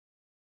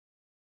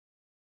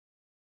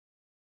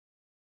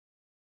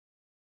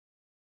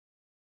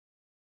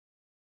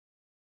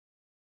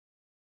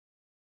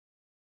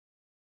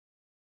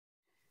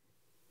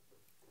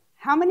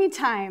How many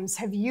times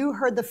have you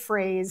heard the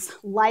phrase,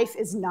 life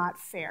is not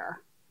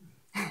fair?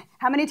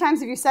 How many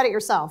times have you said it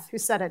yourself? Who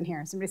said it in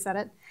here? Somebody said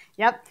it?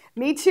 Yep,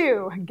 me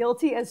too,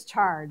 guilty as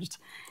charged.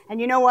 And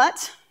you know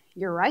what?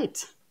 You're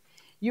right.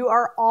 You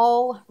are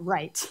all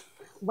right.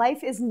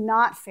 Life is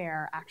not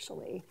fair,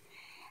 actually.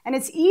 And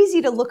it's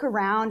easy to look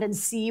around and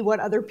see what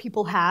other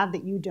people have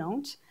that you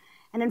don't.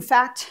 And in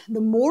fact,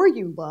 the more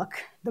you look,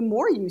 the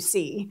more you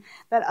see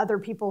that other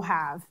people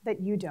have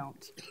that you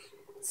don't.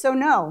 So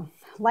no,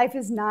 life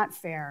is not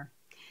fair.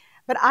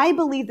 But I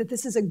believe that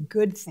this is a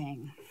good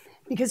thing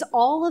because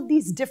all of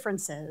these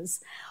differences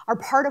are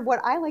part of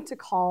what I like to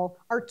call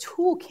our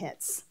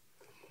toolkits.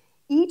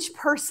 Each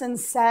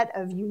person's set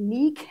of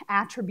unique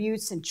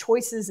attributes and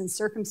choices and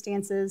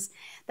circumstances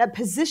that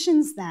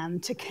positions them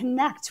to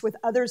connect with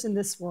others in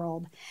this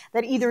world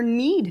that either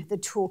need the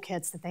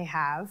toolkits that they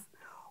have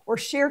or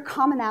share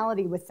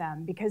commonality with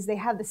them because they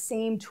have the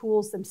same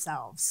tools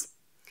themselves.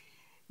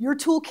 Your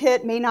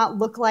toolkit may not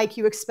look like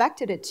you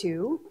expected it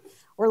to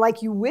or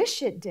like you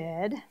wish it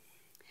did,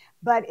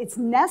 but it's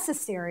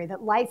necessary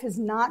that life is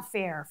not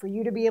fair for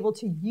you to be able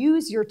to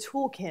use your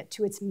toolkit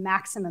to its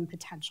maximum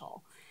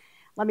potential.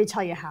 Let me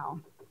tell you how.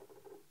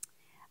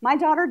 My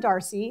daughter,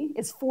 Darcy,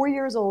 is 4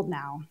 years old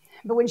now,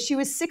 but when she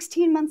was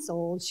 16 months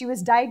old, she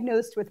was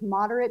diagnosed with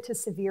moderate to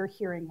severe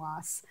hearing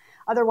loss,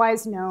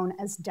 otherwise known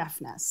as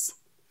deafness.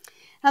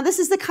 Now, this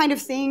is the kind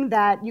of thing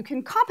that you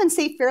can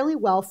compensate fairly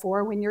well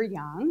for when you're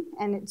young,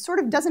 and it sort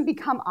of doesn't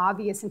become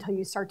obvious until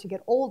you start to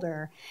get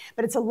older,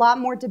 but it's a lot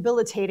more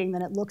debilitating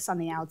than it looks on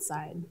the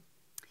outside.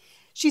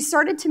 She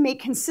started to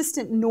make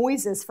consistent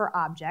noises for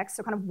objects,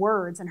 so kind of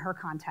words in her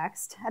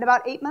context, at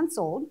about 8 months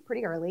old,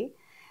 pretty early,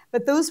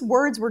 but those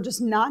words were just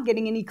not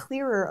getting any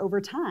clearer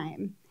over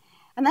time.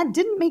 And that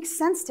didn't make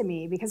sense to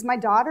me because my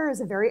daughter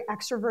is a very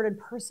extroverted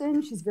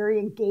person. She's very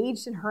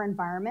engaged in her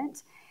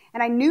environment.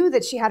 And I knew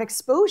that she had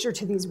exposure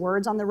to these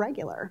words on the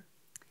regular.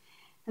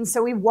 And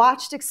so we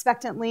watched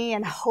expectantly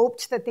and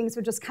hoped that things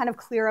would just kind of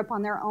clear up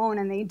on their own,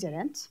 and they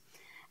didn't.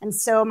 And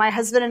so my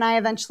husband and I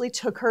eventually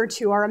took her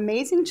to our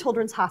amazing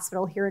children's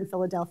hospital here in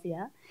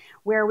Philadelphia,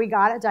 where we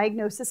got a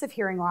diagnosis of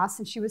hearing loss,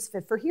 and she was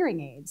fit for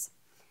hearing aids.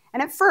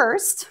 And at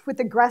first, with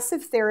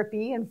aggressive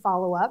therapy and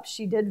follow-up,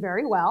 she did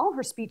very well.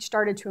 Her speech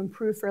started to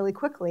improve fairly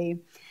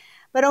quickly.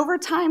 But over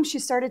time, she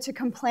started to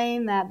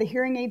complain that the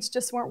hearing aids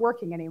just weren't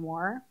working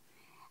anymore.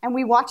 And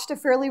we watched a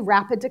fairly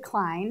rapid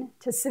decline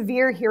to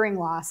severe hearing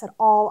loss at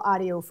all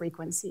audio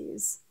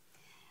frequencies.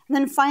 And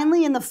then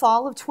finally, in the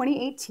fall of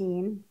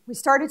 2018, we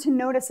started to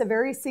notice a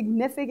very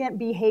significant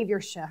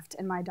behavior shift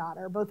in my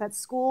daughter, both at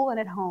school and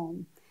at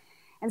home.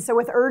 And so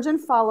with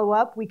urgent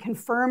follow-up, we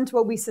confirmed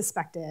what we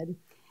suspected,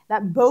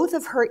 that both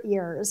of her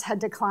ears had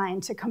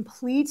declined to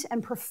complete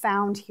and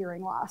profound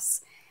hearing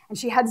loss, and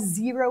she had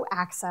zero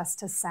access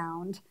to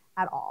sound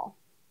at all.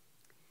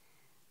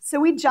 So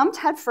we jumped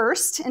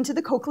headfirst into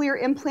the cochlear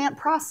implant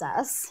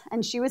process,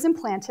 and she was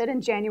implanted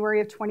in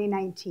January of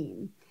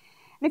 2019.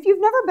 And if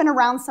you've never been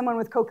around someone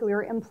with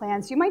cochlear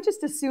implants, you might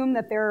just assume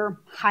that they're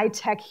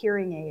high-tech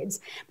hearing aids,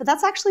 but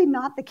that's actually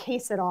not the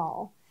case at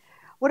all.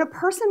 What a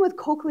person with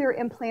cochlear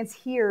implants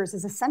hears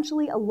is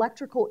essentially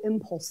electrical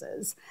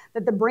impulses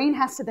that the brain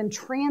has to then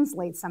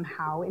translate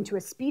somehow into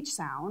a speech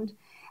sound,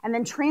 and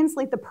then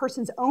translate the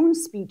person's own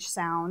speech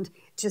sound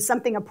to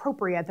something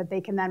appropriate that they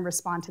can then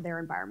respond to their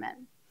environment.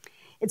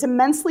 It's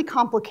immensely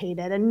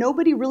complicated, and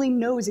nobody really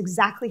knows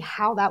exactly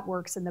how that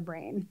works in the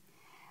brain.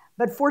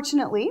 But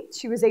fortunately,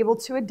 she was able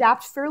to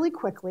adapt fairly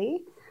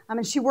quickly,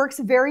 and she works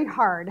very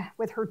hard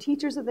with her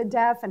teachers of the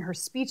deaf and her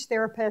speech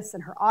therapists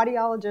and her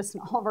audiologists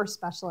and all of our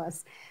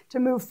specialists to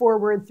move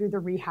forward through the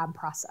rehab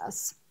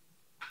process.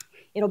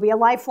 It'll be a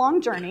lifelong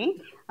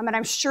journey, and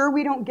I'm sure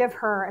we don't give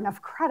her enough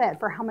credit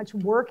for how much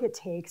work it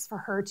takes for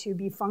her to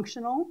be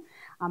functional,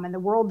 and the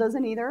world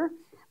doesn't either.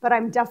 But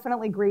I'm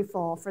definitely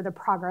grateful for the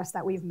progress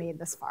that we've made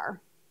this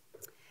far.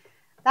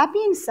 That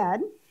being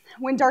said,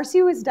 when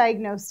Darcy was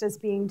diagnosed as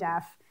being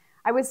deaf,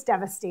 I was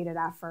devastated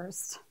at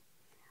first.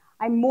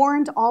 I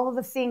mourned all of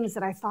the things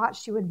that I thought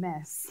she would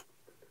miss.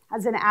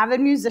 As an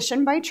avid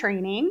musician by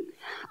training,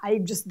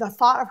 the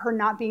thought of her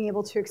not being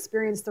able to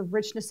experience the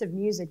richness of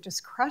music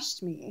just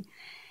crushed me.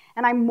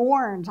 And I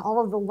mourned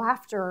all of the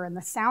laughter and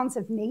the sounds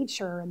of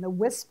nature and the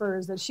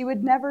whispers that she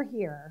would never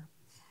hear.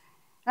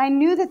 I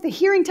knew that the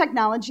hearing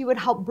technology would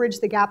help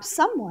bridge the gap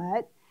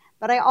somewhat,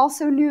 but I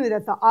also knew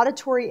that the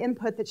auditory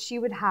input that she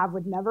would have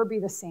would never be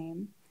the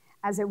same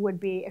as it would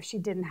be if she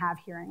didn't have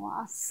hearing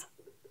loss.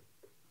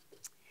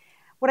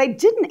 What I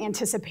didn't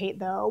anticipate,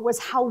 though, was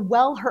how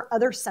well her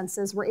other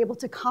senses were able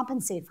to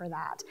compensate for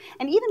that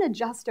and even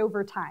adjust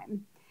over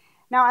time.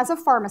 Now, as a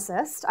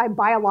pharmacist, I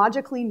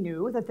biologically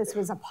knew that this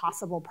was a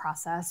possible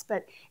process,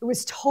 but it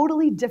was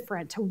totally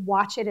different to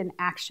watch it in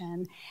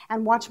action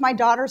and watch my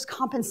daughter's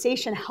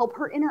compensation help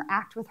her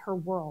interact with her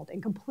world in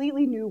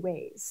completely new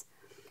ways.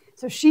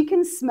 So she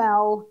can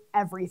smell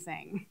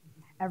everything.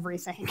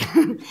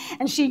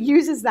 And she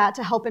uses that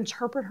to help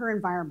interpret her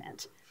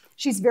environment.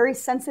 She's very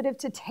sensitive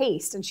to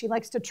taste, and she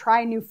likes to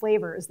try new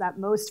flavors that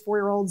most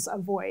 4-year-olds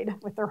avoid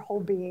with their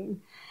whole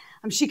being.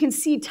 She can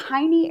see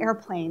tiny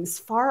airplanes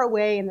far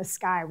away in the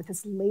sky with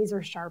this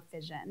laser-sharp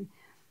vision.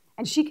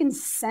 And she can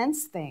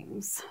sense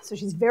things, so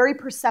she's very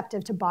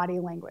perceptive to body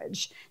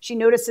language. She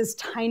notices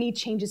tiny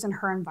changes in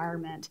her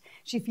environment.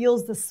 She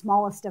feels the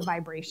smallest of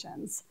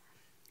vibrations.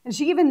 And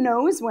she even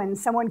knows when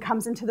someone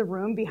comes into the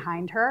room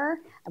behind her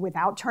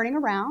without turning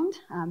around,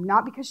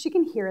 not because she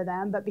can hear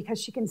them, but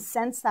because she can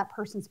sense that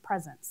person's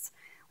presence,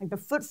 like the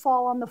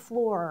footfall on the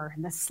floor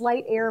and the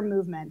slight air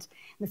movement,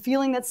 and the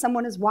feeling that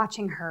someone is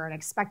watching her and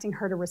expecting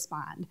her to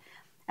respond.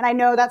 And I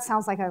know that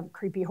sounds like a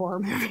creepy horror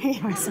movie,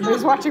 like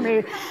somebody's watching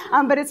me,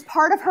 but it's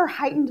part of her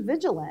heightened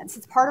vigilance.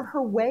 It's part of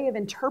her way of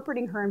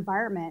interpreting her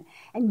environment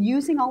and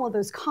using all of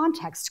those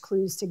context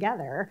clues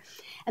together.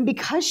 And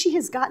because she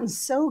has gotten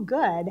so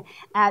good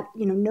at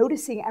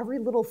noticing every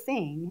little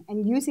thing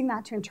and using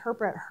that to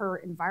interpret her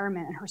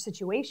environment and her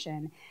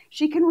situation,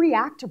 she can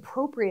react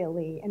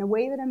appropriately in a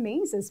way that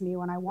amazes me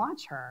when I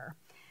watch her.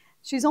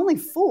 She's only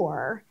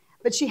 4,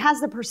 but she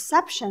has the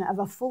perception of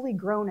a fully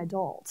grown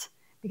adult,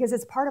 because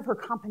it's part of her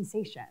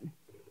compensation.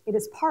 It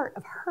is part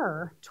of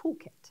her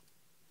toolkit.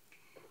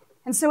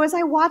 And so as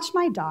I watched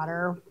my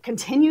daughter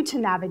continue to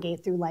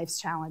navigate through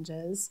life's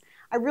challenges,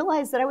 I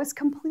realized that I was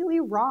completely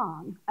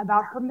wrong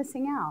about her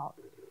missing out.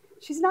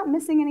 She's not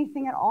missing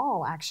anything at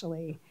all,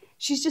 actually.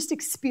 She's just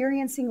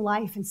experiencing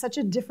life in such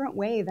a different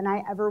way than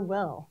I ever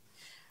will.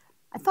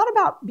 I thought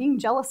about being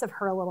jealous of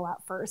her a little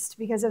at first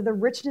because of the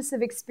richness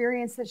of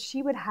experience that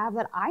she would have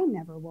that I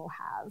never will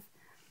have.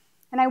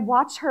 And I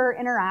watch her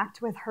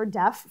interact with her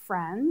deaf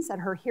friends at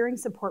her hearing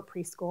support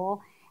preschool,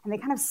 and they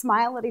kind of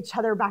smile at each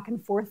other back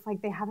and forth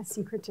like they have a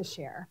secret to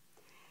share.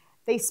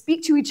 They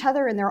speak to each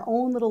other in their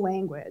own little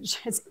language.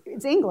 It's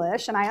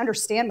English, and I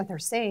understand what they're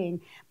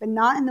saying, but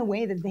not in the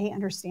way that they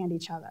understand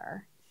each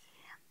other.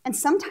 And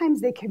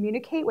sometimes they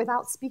communicate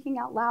without speaking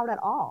out loud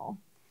at all.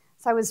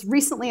 So I was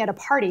recently at a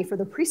party for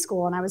the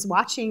preschool, and I was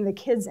watching the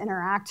kids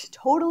interact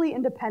totally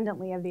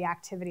independently of the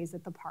activities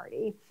at the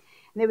party.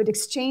 And they would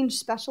exchange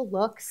special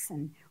looks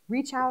and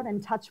reach out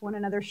and touch one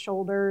another's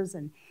shoulders,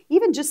 and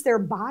even just their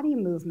body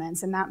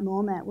movements in that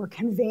moment were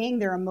conveying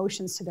their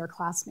emotions to their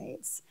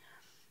classmates.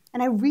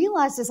 And I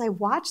realized as I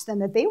watched them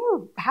that they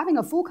were having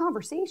a full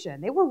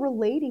conversation. They were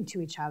relating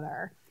to each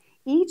other,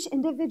 each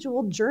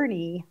individual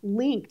journey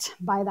linked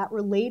by that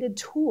related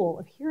tool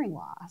of hearing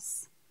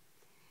loss.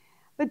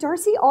 But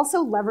Darcy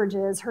also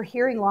leverages her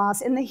hearing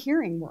loss in the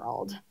hearing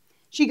world.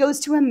 She goes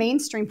to a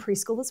mainstream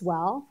preschool as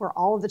well, where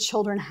all of the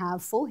children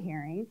have full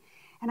hearing.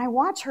 And I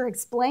watch her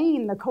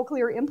explain the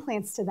cochlear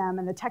implants to them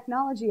and the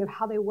technology of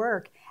how they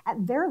work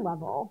at their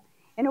level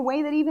in a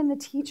way that even the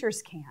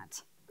teachers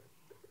can't.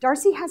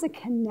 Darcy has a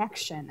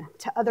connection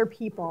to other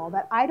people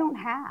that I don't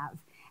have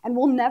and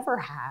will never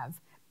have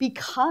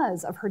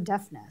because of her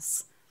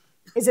deafness.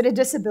 Is it a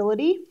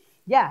disability?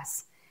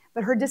 Yes,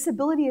 but her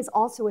disability is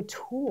also a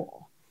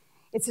tool.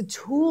 It's a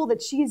tool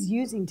that she is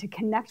using to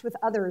connect with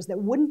others that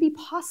wouldn't be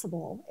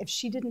possible if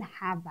she didn't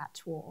have that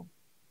tool.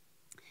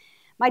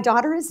 My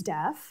daughter is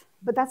deaf,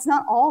 but that's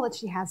not all that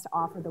she has to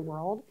offer the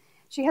world.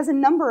 She has a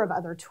number of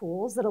other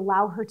tools that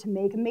allow her to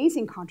make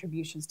amazing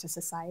contributions to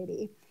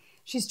society.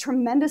 She's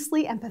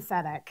tremendously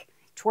empathetic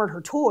toward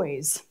her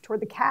toys,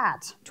 toward the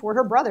cat, toward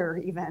her brother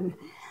even.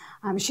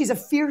 She's a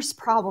fierce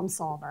problem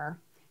solver,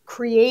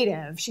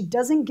 creative. She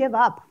doesn't give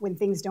up when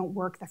things don't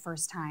work the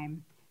first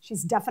time.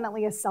 She's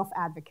definitely a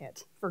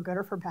self-advocate, for good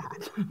or for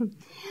bad.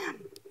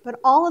 But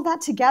all of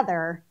that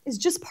together is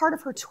just part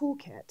of her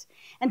toolkit.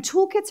 And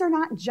toolkits are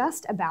not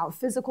just about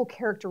physical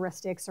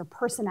characteristics or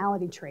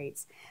personality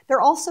traits. They're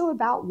also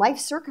about life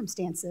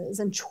circumstances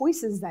and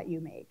choices that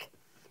you make.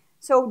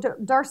 So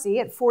Darcy,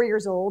 at 4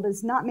 years old,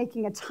 is not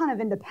making a ton of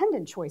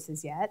independent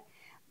choices yet,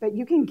 but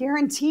you can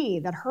guarantee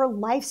that her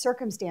life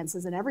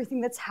circumstances and everything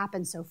that's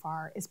happened so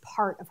far is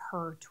part of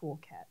her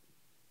toolkit.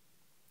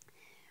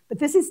 But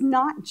this is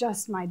not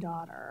just my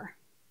daughter.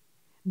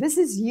 This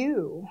is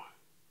you.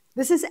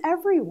 This is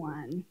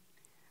everyone.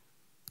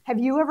 Have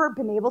you ever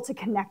been able to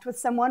connect with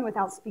someone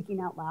without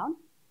speaking out loud?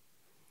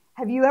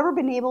 Have you ever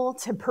been able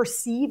to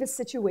perceive a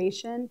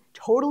situation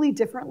totally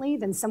differently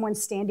than someone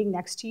standing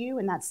next to you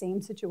in that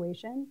same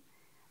situation?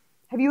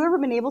 Have you ever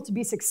been able to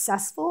be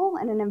successful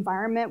in an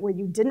environment where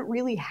you didn't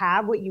really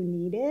have what you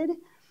needed?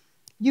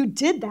 You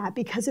did that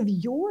because of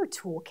your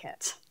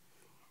toolkit.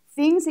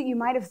 Things that you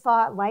might have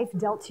thought life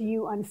dealt to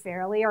you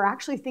unfairly are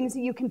actually things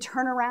that you can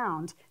turn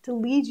around to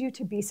lead you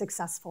to be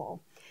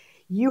successful.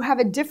 You have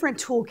a different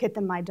toolkit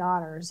than my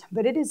daughter's,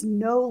 but it is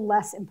no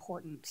less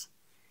important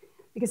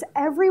because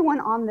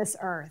everyone on this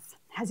earth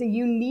has a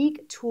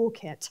unique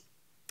toolkit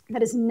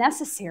that is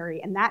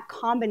necessary in that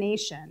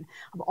combination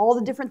of all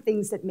the different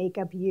things that make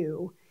up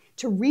you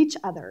to reach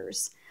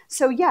others.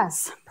 So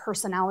yes,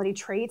 personality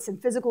traits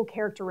and physical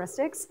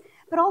characteristics,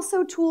 but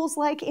also tools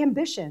like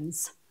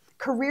ambitions,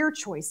 career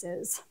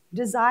choices,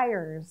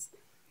 desires,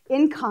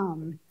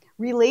 income,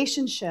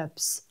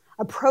 relationships,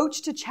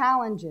 approach to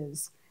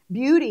challenges,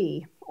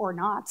 beauty, or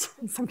not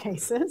in some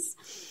cases.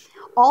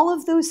 All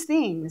of those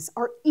things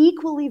are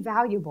equally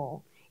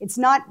valuable. It's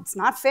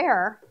not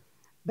fair,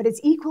 but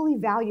it's equally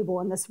valuable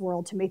in this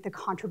world to make the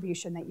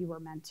contribution that you were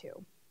meant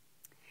to.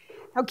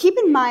 Now, keep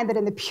in mind that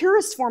in the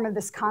purest form of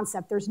this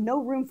concept, there's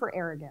no room for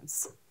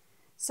arrogance.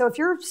 So if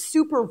you're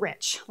super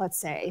rich, let's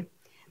say,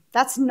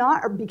 that's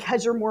not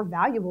because you're more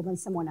valuable than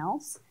someone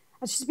else.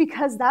 That's just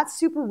because that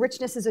super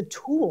richness is a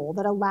tool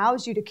that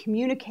allows you to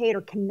communicate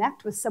or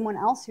connect with someone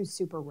else who's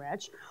super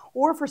rich,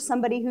 or for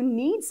somebody who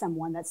needs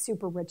someone that's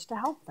super rich to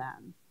help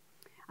them.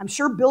 I'm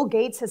sure Bill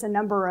Gates has a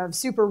number of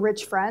super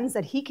rich friends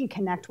that he can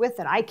connect with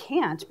that I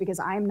can't because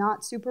I'm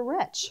not super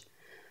rich.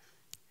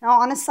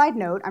 Now, on a side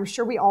note, I'm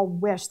sure we all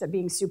wish that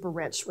being super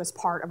rich was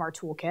part of our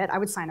toolkit. I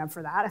would sign up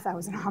for that if that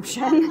was an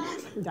option,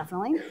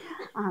 definitely.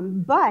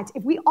 But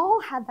if we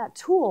all had that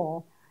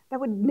tool, that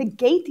would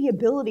negate the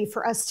ability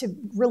for us to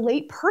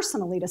relate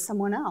personally to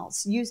someone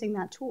else using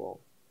that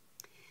tool.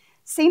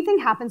 Same thing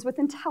happens with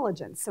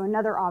intelligence, so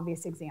another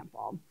obvious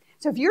example.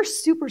 So if you're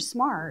super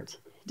smart,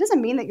 it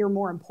doesn't mean that you're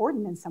more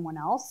important than someone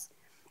else.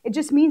 It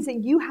just means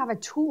that you have a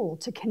tool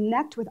to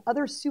connect with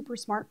other super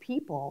smart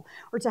people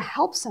or to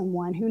help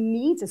someone who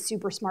needs a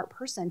super smart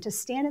person to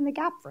stand in the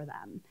gap for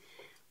them.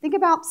 Think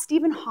about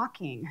Stephen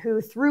Hawking,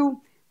 who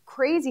through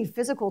crazy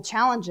physical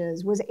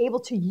challenges was able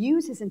to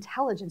use his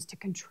intelligence to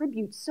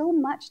contribute so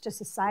much to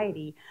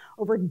society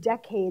over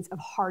decades of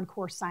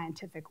hardcore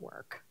scientific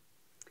work.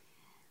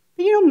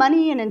 But you know,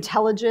 money and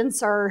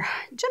intelligence are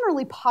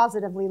generally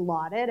positively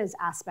lauded as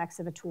aspects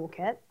of a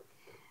toolkit.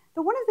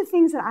 But one of the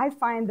things that I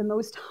find the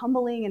most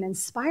humbling and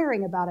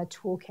inspiring about a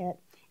toolkit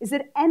is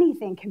that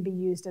anything can be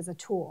used as a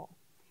tool,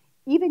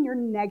 even your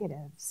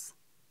negatives,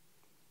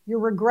 your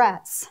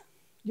regrets,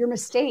 your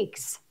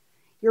mistakes,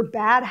 your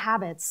bad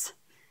habits,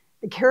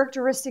 the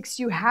characteristics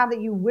you have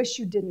that you wish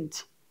you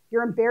didn't,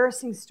 your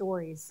embarrassing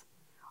stories.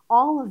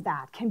 All of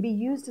that can be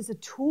used as a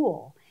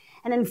tool.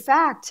 And in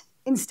fact,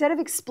 instead of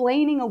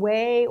explaining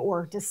away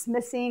or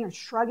dismissing or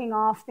shrugging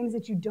off things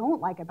that you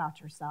don't like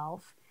about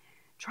yourself,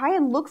 try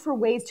and look for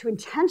ways to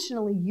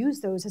intentionally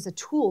use those as a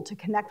tool to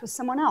connect with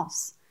someone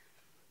else.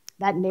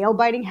 That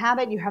nail-biting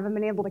habit you haven't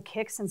been able to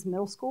kick since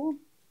middle school,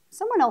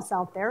 someone else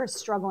out there is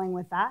struggling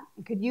with that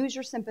and could use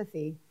your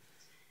sympathy.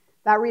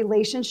 That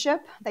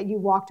relationship that you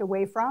walked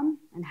away from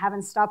and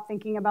haven't stopped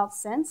thinking about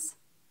since,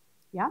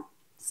 yeah,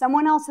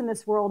 someone else in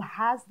this world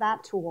has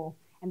that tool,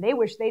 and they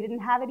wish they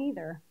didn't have it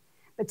either.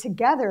 But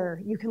together,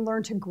 you can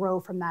learn to grow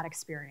from that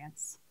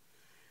experience.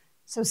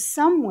 So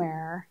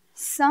somewhere,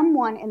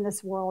 someone in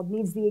this world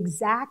needs the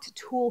exact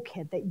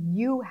toolkit that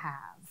you have.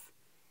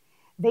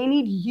 They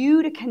need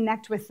you to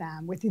connect with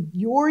them with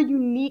your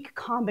unique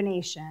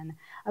combination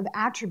of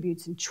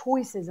attributes and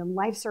choices and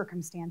life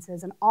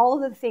circumstances and all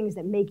of the things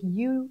that make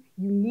you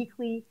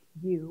uniquely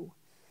you.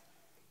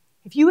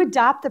 If you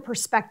adopt the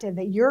perspective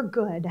that you're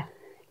good,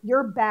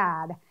 you're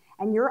bad,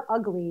 and you're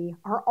ugly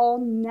are all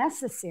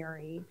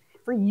necessary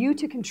for you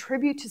to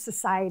contribute to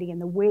society in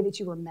the way that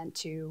you were meant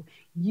to,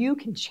 you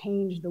can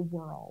change the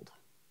world.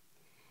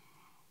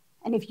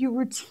 And if you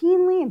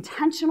routinely,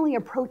 intentionally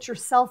approach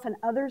yourself and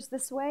others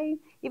this way,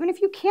 even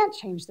if you can't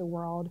change the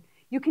world,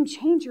 you can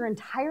change your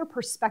entire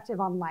perspective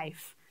on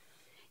life.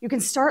 You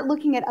can start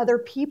looking at other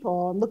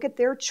people and look at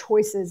their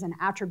choices and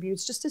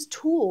attributes just as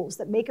tools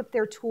that make up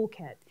their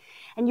toolkit.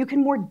 And you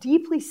can more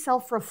deeply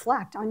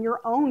self-reflect on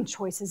your own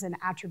choices and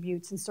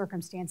attributes and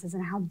circumstances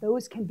and how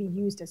those can be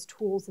used as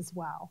tools as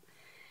well.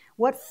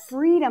 What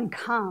freedom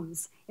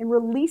comes in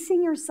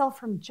releasing yourself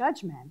from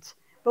judgment,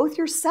 both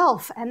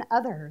yourself and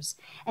others,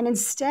 and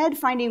instead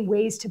finding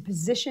ways to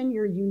position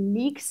your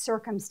unique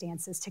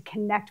circumstances to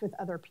connect with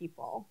other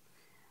people.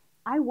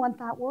 I want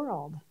that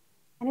world,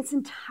 and it's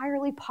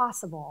entirely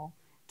possible.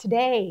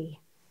 Today,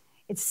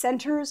 it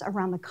centers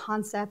around the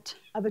concept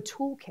of a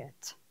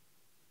toolkit.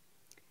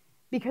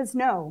 Because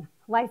no,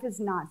 life is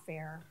not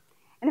fair.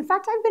 And in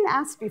fact, I've been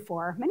asked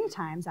before, many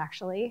times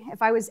actually,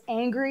 if I was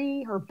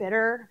angry or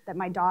bitter that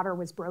my daughter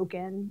was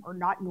broken or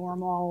not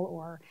normal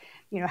or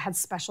had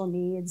special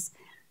needs.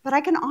 But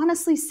I can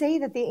honestly say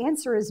that the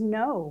answer is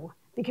no,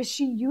 because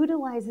she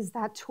utilizes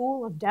that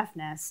tool of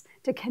deafness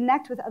to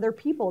connect with other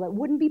people that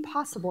wouldn't be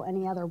possible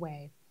any other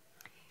way.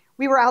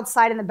 We were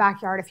outside in the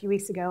backyard a few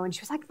weeks ago, and she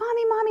was like,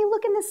 Mommy,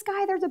 look in the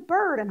sky, there's a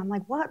bird. And I'm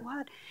like, what?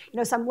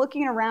 So I'm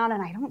looking around,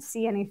 and I don't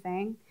see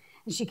anything.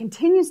 And she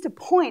continues to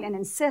point and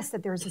insist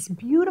that there's this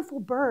beautiful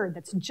bird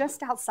that's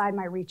just outside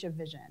my reach of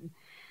vision.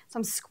 So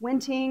I'm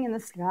squinting in the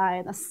sky,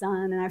 in the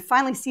sun, and I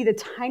finally see the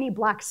tiny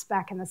black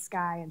speck in the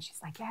sky, and she's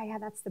like, yeah,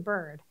 that's the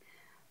bird.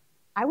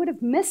 I would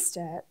have missed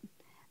it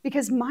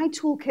because my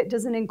toolkit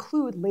doesn't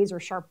include laser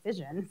sharp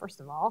vision, first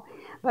of all,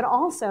 but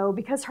also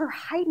because her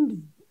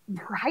heightened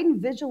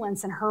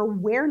vigilance and her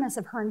awareness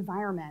of her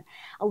environment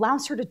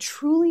allows her to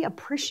truly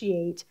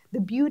appreciate the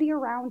beauty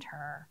around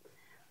her.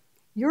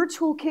 Your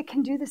toolkit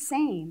can do the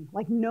same,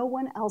 like no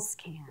one else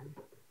can.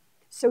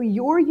 So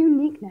your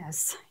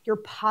uniqueness, your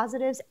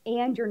positives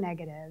and your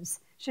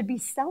negatives, should be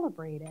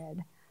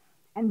celebrated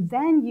and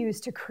then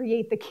used to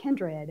create the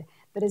kindred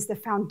that is the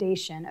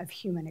foundation of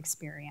human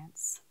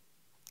experience.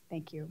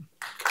 Thank you.